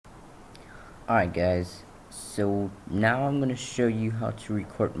Alright guys, so now I'm going to show you how to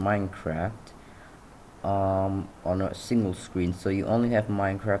record Minecraft on a single screen, so you only have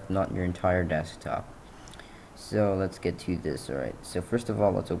Minecraft, not your entire desktop. So let's get to this. Alright, so first of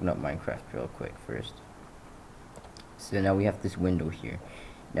all, let's open up Minecraft real quick first. So now we have this window here.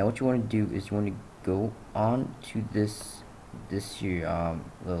 Now what you want to do is you want to go on to this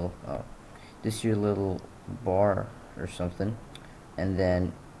little bar or something, and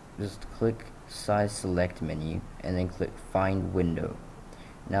then just click size select menu and then click find window.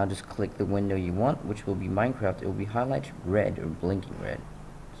 Now just click the window you want, which will be Minecraft. It will be highlighted red or blinking red.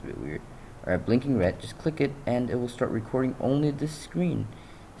 It's a bit weird. Alright, blinking red, just click it and it will start recording only this screen.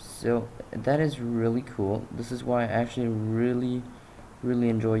 So that is really cool. This is why I actually really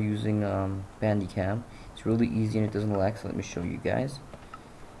enjoy using Bandicam. It's really easy and it doesn't lag, so let me show you guys.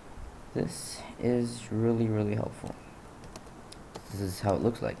 This is really helpful. This is how it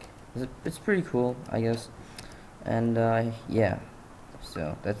looks like. It's pretty cool, I guess. And yeah,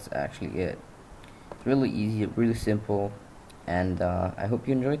 so that's actually it. It's really easy, really simple, and I hope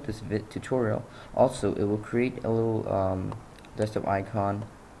you enjoyed this tutorial. Also, it will create a little desktop icon,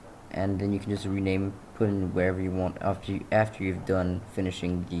 and then you can just rename, put in wherever you want after you've done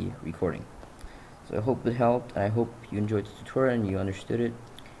finishing the recording. So I hope it helped. I hope you enjoyed the tutorial and you understood it.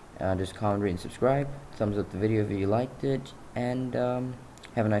 Just comment, rate, and subscribe. Thumbs up the video if you liked it, and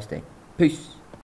have a nice day. Peace.